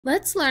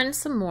Let's learn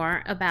some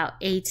more about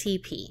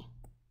ATP.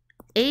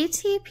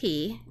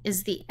 ATP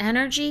is the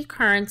energy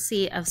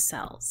currency of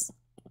cells.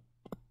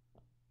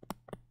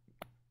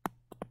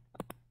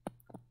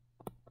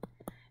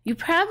 You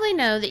probably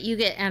know that you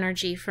get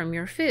energy from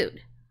your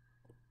food.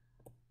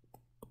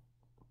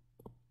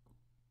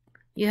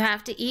 You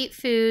have to eat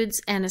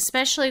foods, and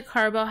especially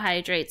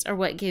carbohydrates are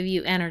what give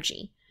you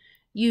energy.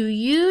 You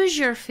use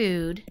your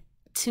food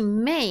to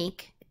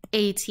make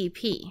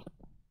ATP.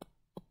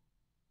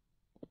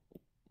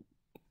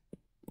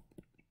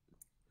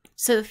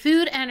 So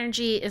food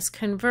energy is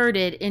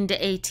converted into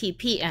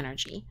ATP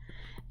energy.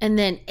 And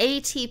then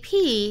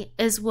ATP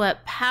is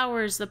what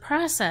powers the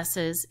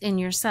processes in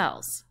your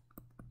cells.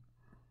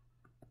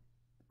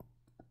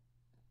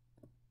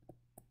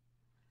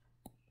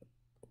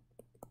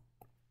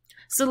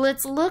 So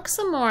let's look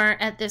some more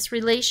at this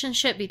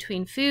relationship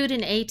between food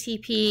and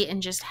ATP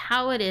and just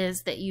how it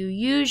is that you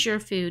use your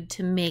food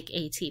to make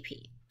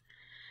ATP.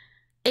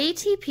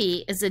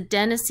 ATP is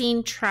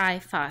adenosine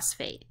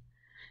triphosphate.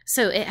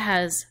 So it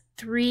has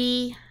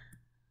 3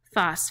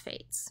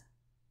 phosphates.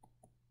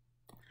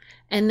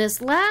 And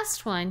this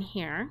last one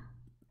here,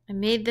 I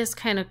made this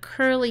kind of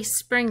curly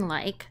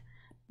spring-like.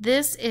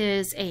 This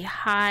is a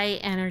high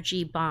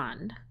energy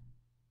bond.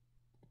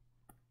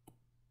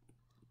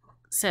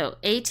 So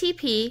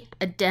ATP,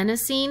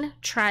 adenosine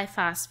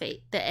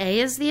triphosphate. The A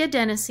is the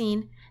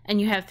adenosine, and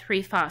you have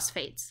 3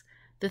 phosphates.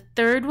 The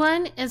third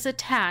one is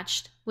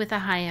attached with a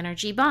high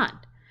energy bond.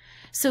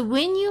 So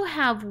when you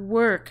have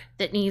work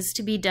that needs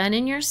to be done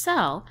in your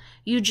cell,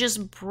 you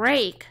just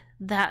break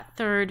that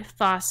third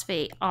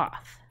phosphate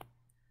off.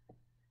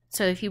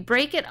 So if you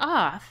break it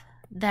off,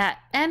 that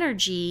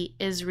energy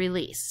is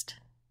released.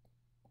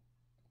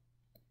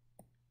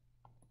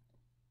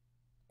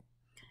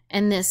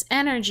 And this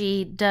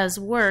energy does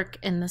work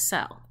in the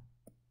cell.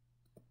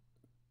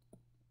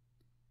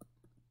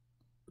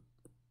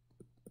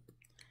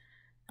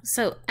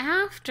 So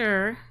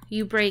after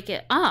you break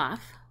it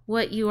off,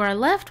 what you are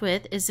left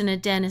with is an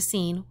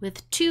adenosine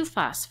with 2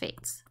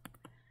 phosphates.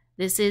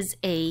 This is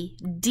a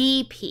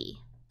DP,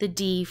 the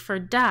D for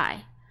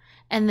di.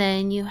 And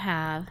then you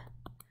have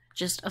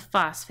just a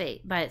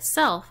phosphate by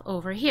itself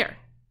over here.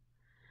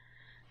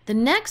 The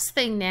next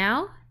thing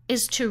now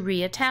is to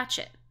reattach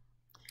it.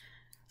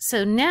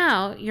 So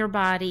now your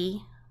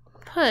body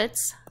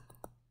puts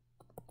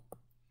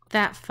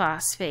that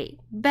phosphate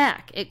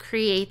back. It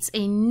creates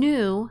a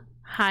new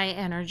high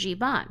energy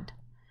bond.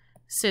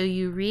 So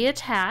you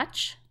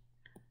reattach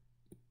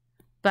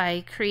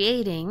by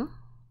creating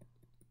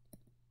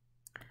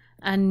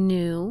a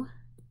new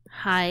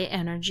high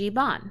energy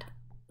bond.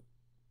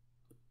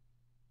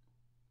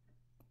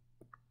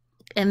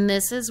 And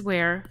this is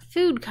where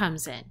food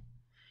comes in.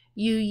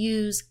 You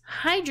use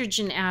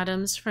hydrogen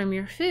atoms from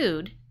your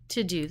food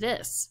to do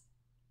this.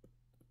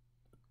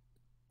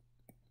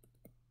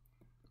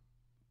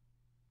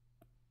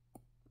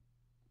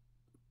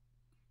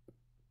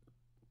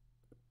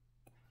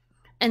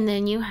 And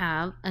then you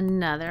have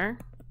another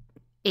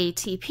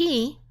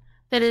ATP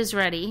that is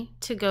ready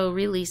to go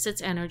release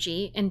its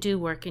energy and do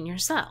work in your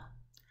cell.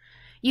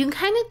 You can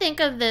kind of think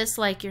of this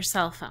like your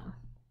cell phone.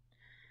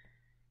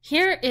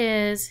 Here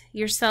is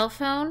your cell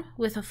phone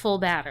with a full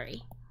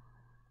battery.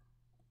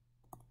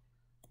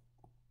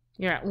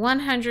 You're at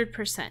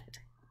 100%.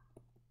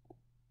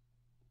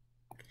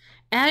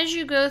 As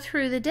you go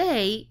through the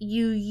day,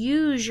 you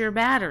use your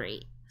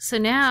battery. So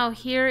now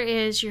here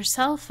is your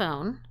cell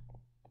phone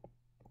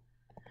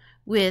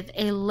with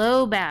a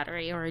low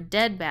battery or a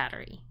dead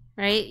battery,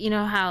 right? You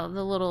know how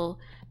the little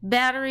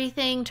battery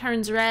thing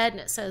turns red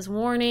and it says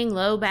warning,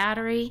 low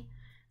battery?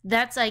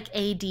 That's like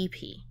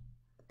ADP.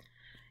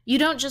 You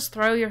don't just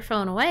throw your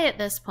phone away at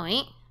this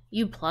point.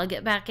 You plug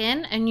it back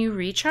in and you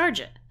recharge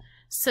it.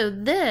 So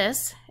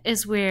this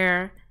is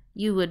where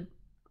you would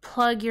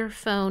plug your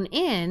phone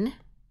in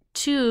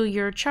to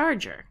your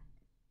charger.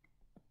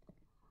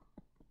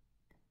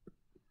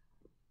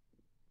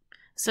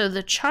 So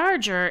the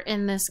charger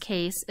in this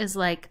case is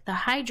like the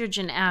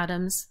hydrogen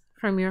atoms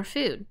from your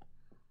food.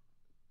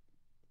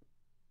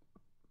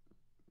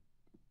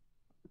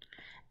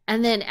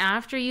 And then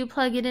after you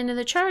plug it into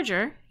the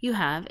charger, you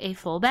have a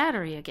full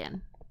battery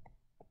again.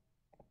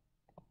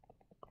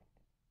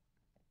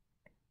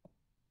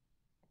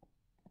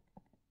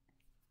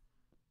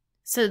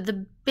 So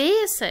the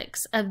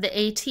basics of the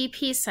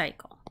ATP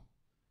cycle.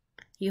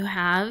 You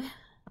have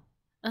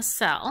a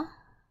cell.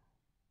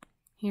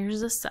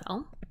 Here's a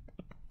cell.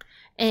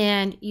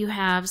 And you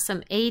have some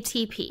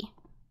ATP.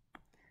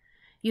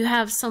 You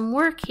have some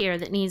work here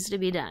that needs to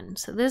be done.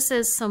 So this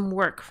is some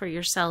work for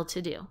your cell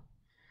to do.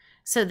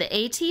 So the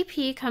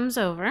ATP comes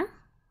over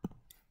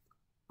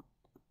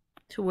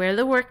to where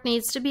the work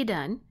needs to be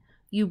done.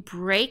 You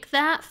break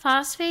that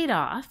phosphate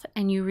off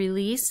and you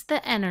release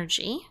the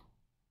energy.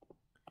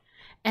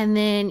 And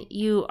then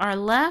you are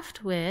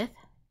left with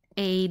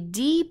a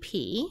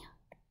DP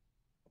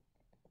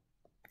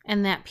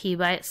and that P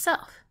by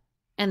itself.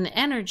 And the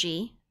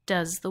energy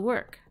does the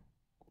work.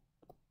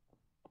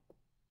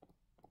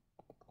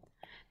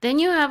 Then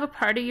you have a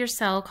part of your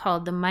cell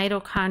called the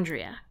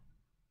mitochondria.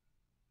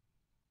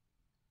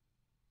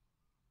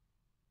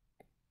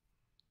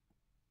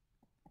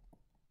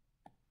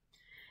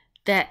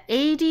 That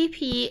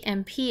ADP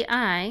and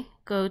PI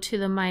go to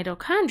the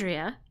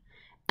mitochondria,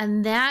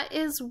 and that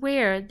is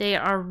where they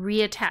are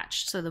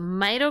reattached. So the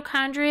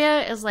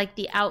mitochondria is like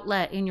the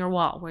outlet in your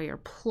wall where you're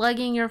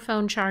plugging your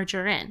phone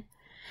charger in.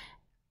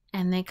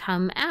 And they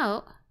come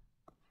out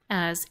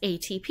as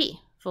ATP,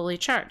 fully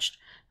charged.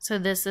 So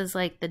this is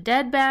like the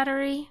dead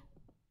battery,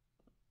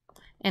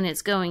 and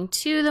it's going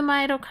to the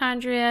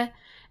mitochondria,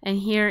 and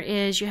here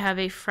is you have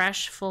a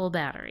fresh full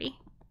battery.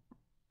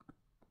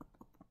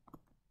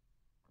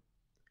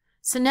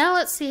 So now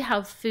let's see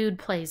how food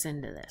plays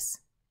into this.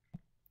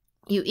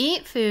 You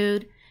eat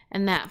food,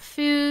 and that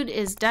food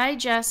is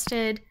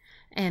digested,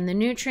 and the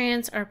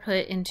nutrients are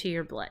put into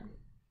your blood.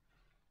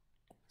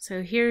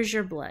 So here's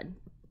your blood.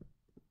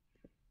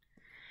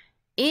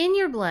 In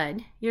your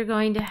blood, you're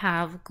going to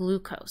have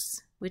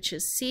glucose, which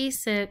is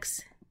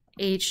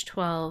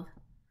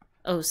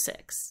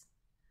C6H12O6.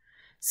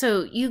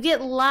 So you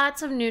get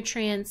lots of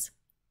nutrients.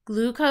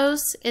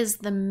 Glucose is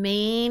the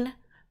main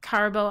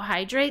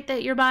carbohydrate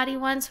that your body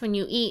wants. When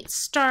you eat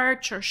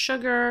starch or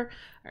sugar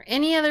or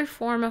any other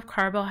form of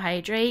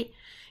carbohydrate,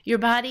 your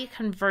body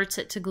converts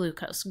it to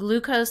glucose.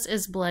 Glucose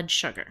is blood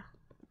sugar.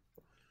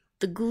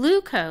 The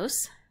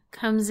glucose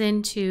comes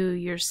into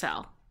your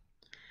cell.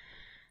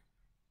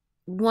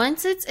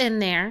 Once it's in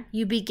there,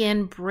 you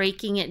begin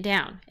breaking it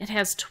down. It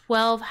has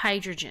 12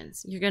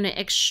 hydrogens. You're going to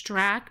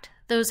extract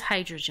those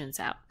hydrogens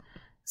out.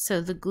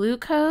 So the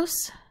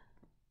glucose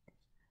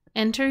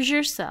enters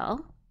your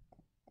cell.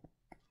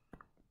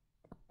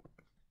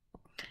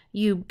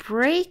 You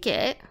break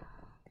it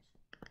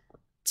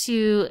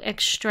to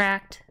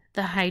extract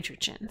the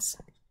hydrogens.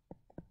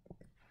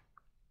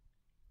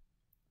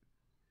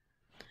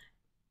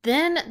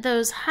 Then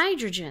those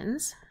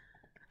hydrogens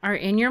are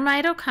in your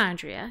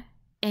mitochondria,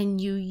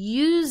 and you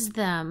use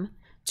them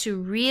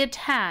to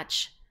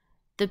reattach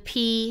the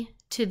P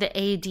to the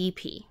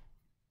ADP.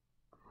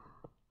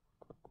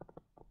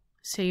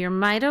 So your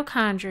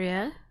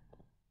mitochondria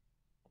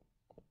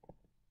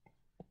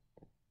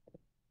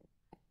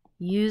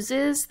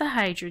uses the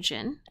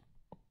hydrogen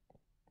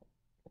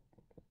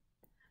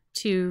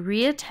to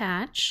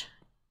reattach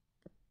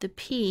the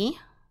P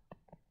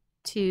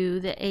to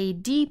the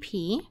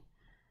ADP,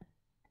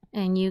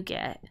 and you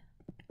get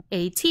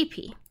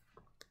ATP.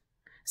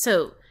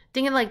 So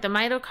think of like the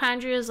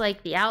mitochondria is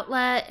like the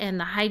outlet, and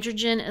the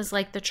hydrogen is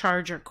like the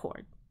charger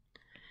cord.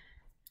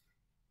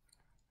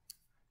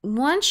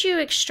 Once you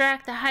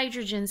extract the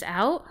hydrogens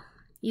out,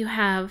 you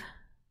have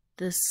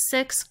the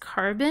 6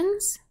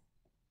 carbons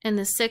and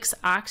the 6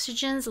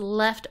 oxygens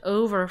left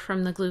over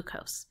from the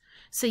glucose.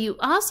 So you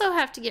also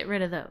have to get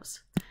rid of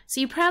those.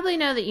 So you probably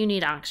know that you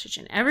need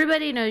oxygen.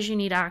 Everybody knows you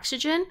need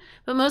oxygen,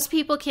 but most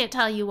people can't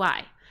tell you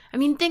why. I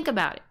mean, think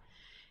about it.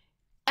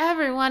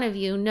 Every one of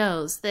you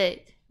knows that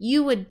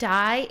you would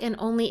die in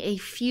only a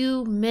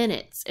few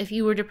minutes if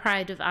you were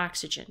deprived of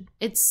oxygen.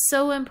 It's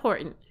so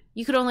important.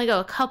 You could only go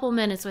a couple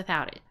minutes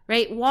without it,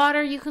 right?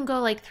 Water, you can go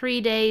like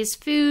 3 days.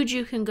 Food,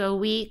 you can go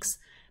weeks.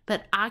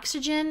 But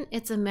oxygen,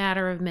 it's a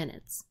matter of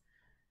minutes.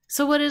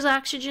 So what is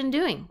oxygen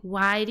doing?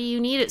 Why do you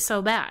need it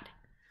so bad?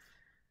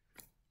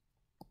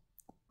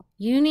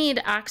 You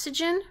need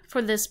oxygen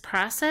for this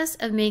process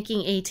of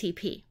making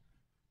ATP.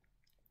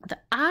 The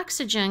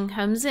oxygen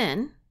comes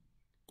in,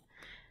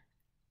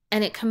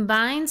 and it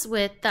combines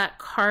with that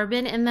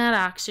carbon and that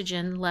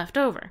oxygen left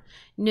over.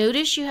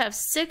 Notice you have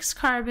 6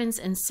 carbons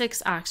and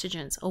 6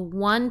 oxygens, a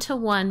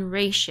 1-to-1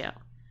 ratio.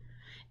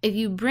 If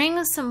you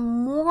bring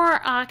some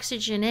more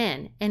oxygen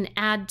in and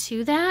add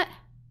to that,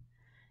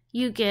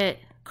 you get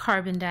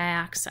carbon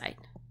dioxide,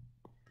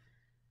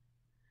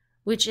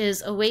 which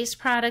is a waste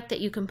product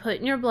that you can put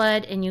in your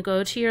blood, and you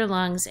go to your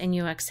lungs and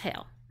you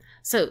exhale.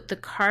 So the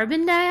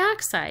carbon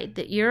dioxide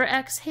that you're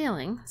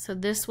exhaling, so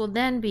this will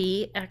then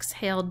be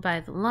exhaled by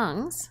the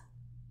lungs,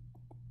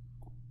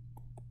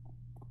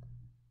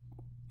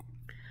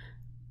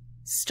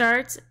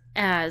 starts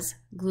as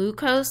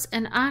glucose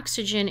and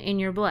oxygen in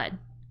your blood.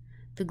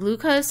 The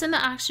glucose and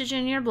the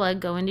oxygen in your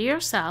blood go into your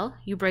cell.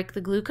 You break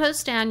the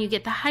glucose down, you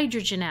get the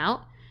hydrogen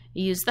out.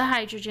 You use the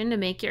hydrogen to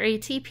make your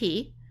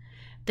ATP.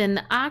 Then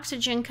the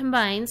oxygen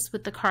combines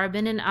with the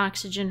carbon and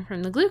oxygen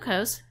from the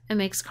glucose and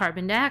makes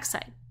carbon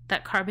dioxide.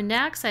 That carbon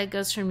dioxide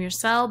goes from your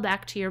cell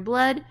back to your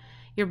blood.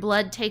 Your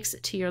blood takes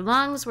it to your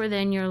lungs, where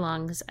then your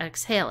lungs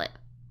exhale it.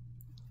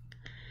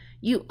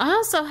 You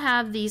also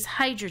have these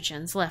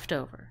hydrogens left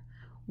over.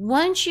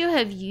 Once you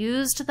have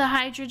used the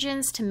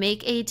hydrogens to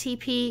make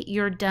ATP,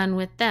 you're done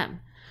with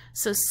them.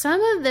 So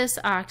some of this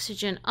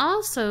oxygen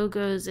also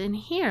goes in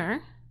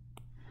here,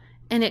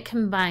 and it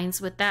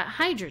combines with that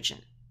hydrogen.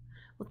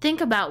 Well,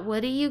 think about,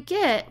 what do you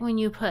get when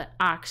you put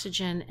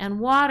oxygen and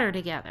water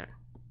together?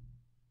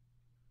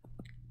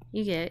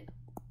 You get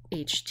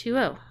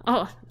H2O.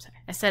 Oh, I'm sorry.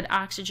 I said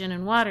oxygen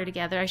and water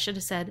together. I should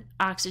have said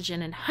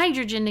oxygen and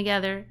hydrogen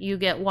together. You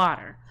get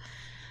water.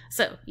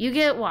 So you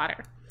get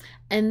water.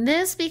 And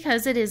this,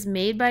 because it is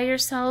made by your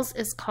cells,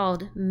 is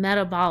called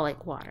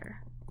metabolic water.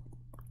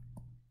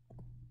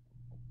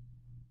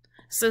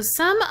 So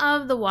some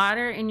of the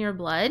water in your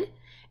blood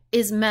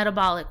is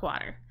metabolic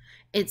water.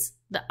 It's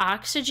the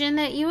oxygen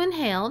that you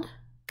inhaled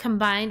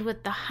combined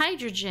with the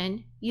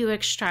hydrogen you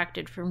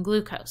extracted from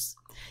glucose.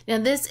 Now,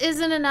 this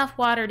isn't enough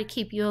water to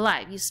keep you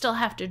alive. You still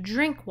have to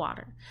drink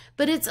water,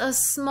 but it's a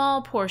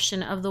small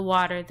portion of the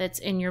water that's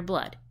in your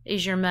blood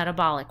is your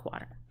metabolic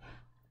water.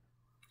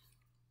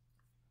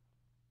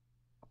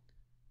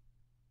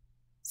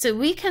 So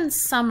we can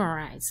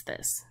summarize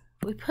this.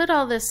 We put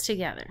all this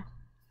together.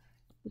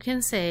 We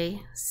can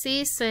say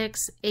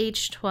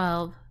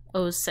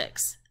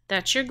C6H12O6.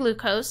 That's your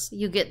glucose.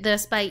 You get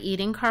this by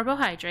eating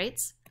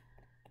carbohydrates.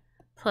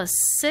 Plus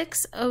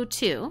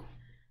 6O2.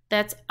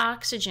 That's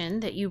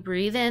oxygen that you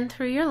breathe in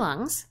through your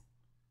lungs.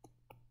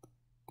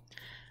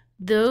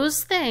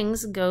 Those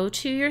things go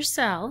to your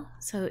cell.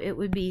 So it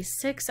would be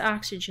 6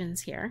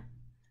 oxygens here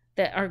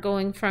that are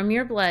going from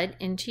your blood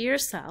into your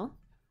cell.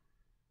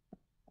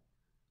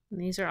 And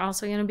these are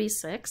also going to be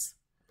 6.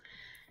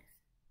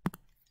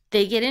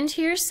 They get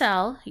into your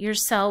cell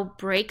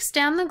breaks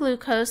down the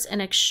glucose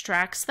and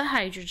extracts the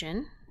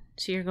hydrogen.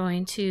 So you're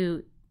going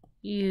to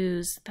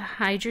use the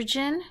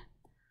hydrogen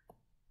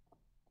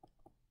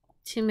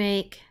to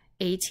make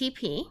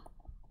ATP.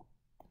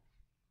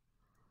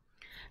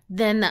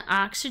 Then the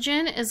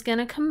oxygen is going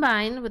to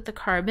combine with the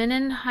carbon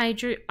and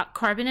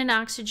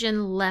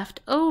oxygen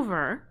left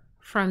over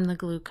from the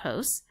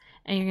glucose,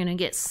 and you're going to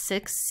get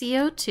 6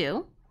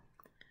 CO2.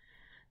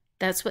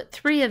 That's what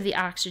 3 of the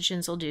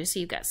oxygens will do. So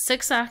you've got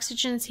 6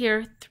 oxygens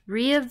here.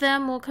 3 of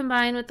them will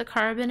combine with the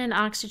carbon and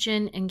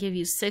oxygen and give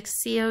you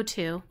 6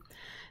 CO2.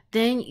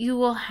 Then you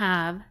will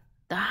have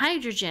the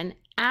hydrogen,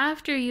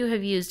 after you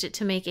have used it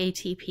to make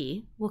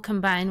ATP, will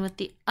combine with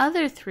the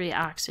other 3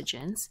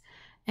 oxygens,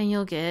 and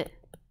you'll get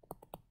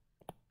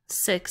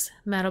 6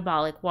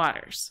 metabolic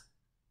waters.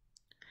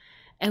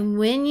 And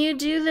when you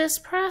do this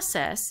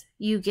process,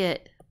 you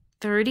get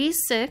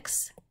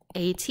 36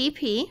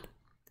 ATP,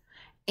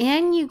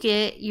 and you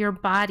get your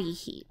body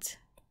heat.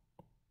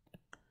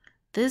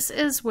 This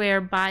is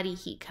where body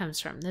heat comes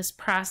from, this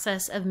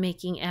process of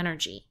making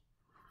energy.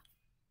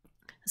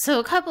 So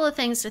a couple of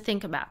things to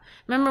think about.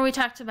 Remember we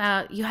talked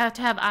about you have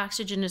to have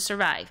oxygen to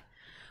survive.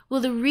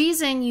 Well, the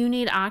reason you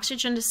need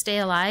oxygen to stay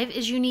alive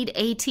is you need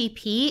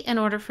ATP in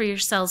order for your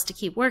cells to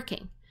keep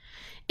working.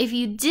 If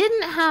you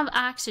didn't have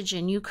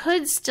oxygen, you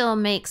could still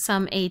make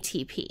some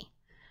ATP.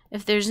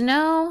 If there's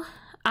no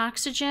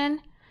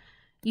oxygen,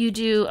 you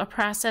do a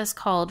process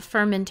called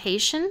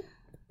fermentation.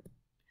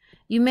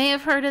 You may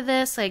have heard of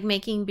this, like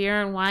making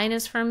beer and wine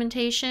is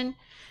fermentation.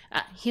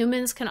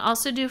 Humans can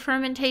also do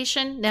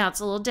fermentation. Now, it's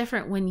a little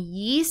different. When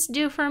yeast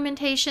do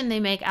fermentation,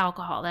 they make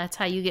alcohol. That's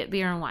how you get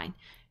beer and wine.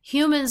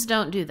 Humans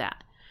don't do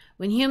that.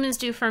 When humans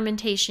do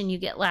fermentation, you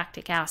get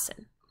lactic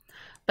acid.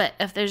 But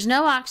if there's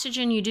no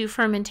oxygen, you do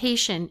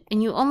fermentation,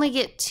 and you only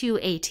get 2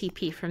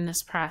 ATP from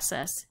this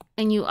process,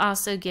 and you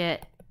also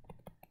get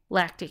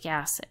lactic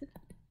acid.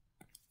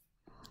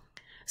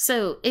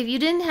 So if you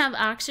didn't have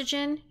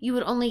oxygen, you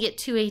would only get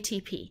 2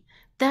 ATP.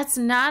 That's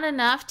not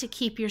enough to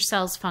keep your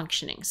cells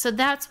functioning. So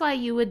that's why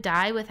you would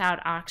die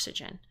without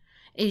oxygen,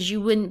 is you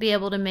wouldn't be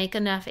able to make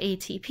enough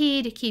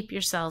ATP to keep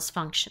your cells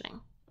functioning.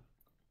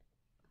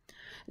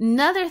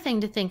 Another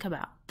thing to think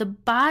about, the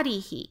body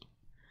heat.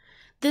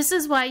 This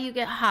is why you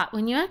get hot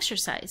when you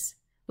exercise.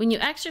 When you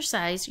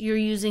exercise, you're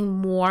using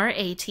more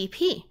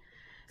ATP.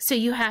 So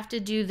you have to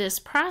do this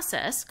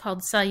process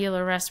called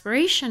cellular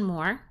respiration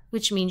more,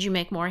 which means you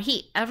make more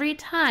heat. Every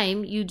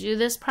time you do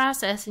this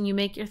process and you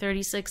make your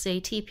 36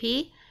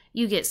 ATP,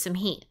 you get some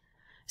heat.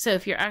 So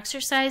if you're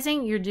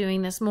exercising, you're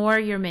doing this more,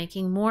 you're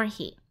making more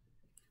heat.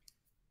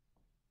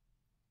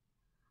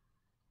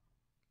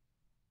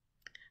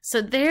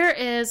 So there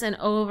is an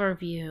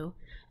overview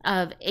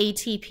of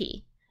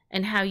ATP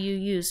and how you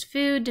use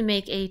food to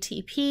make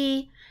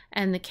ATP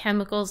and the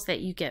chemicals that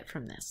you get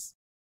from this.